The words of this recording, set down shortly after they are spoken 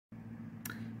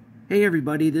Hey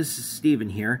everybody, this is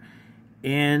Steven here,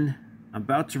 and I'm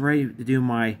about to ready to do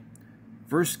my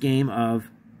first game of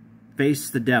Face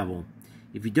the Devil.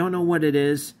 If you don't know what it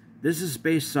is, this is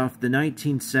based off the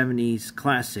 1970s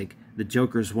classic, The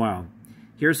Joker's Wild.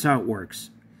 Here's how it works.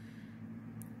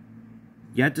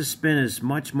 You have to spend as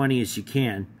much money as you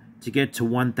can to get to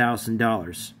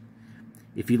 $1,000.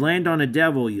 If you land on a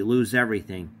devil, you lose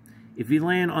everything. If you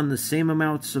land on the same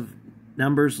amounts of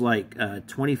numbers like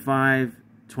 25,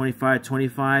 25,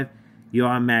 25, you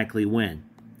automatically win.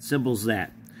 Simple as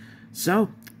that. So,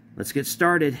 let's get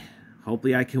started.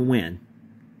 Hopefully I can win.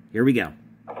 Here we go.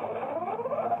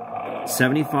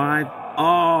 75.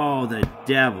 Oh, the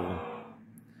devil.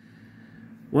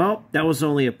 Well, that was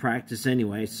only a practice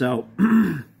anyway, so...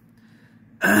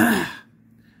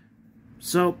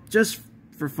 so, just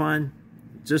for fun,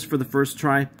 just for the first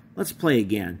try, let's play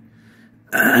again.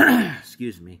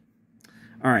 Excuse me.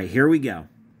 Alright, here we go.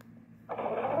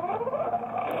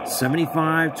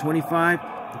 75, 25.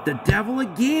 The devil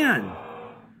again!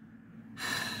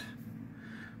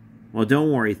 Well,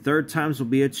 don't worry. Third times will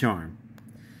be a charm.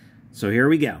 So here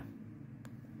we go.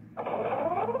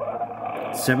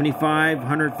 75,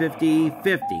 150,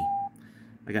 50.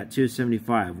 I got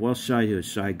 275. What should I do?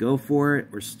 Should I go for it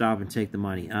or stop and take the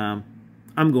money? I'm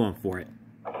going for it.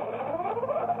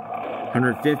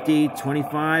 150,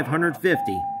 25,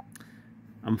 150.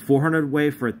 I'm 400 away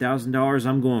for $1,000.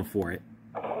 I'm going for it.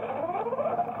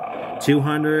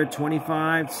 200,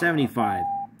 25, 75.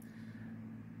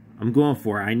 I'm going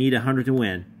for it. I need 100 to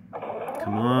win.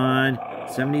 Come on.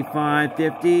 75,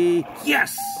 50.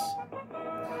 Yes!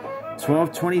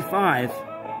 12.25.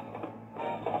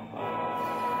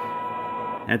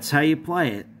 That's how you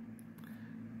play it.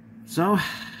 So,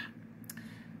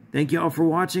 thank you all for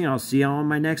watching. I'll see you all in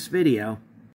my next video.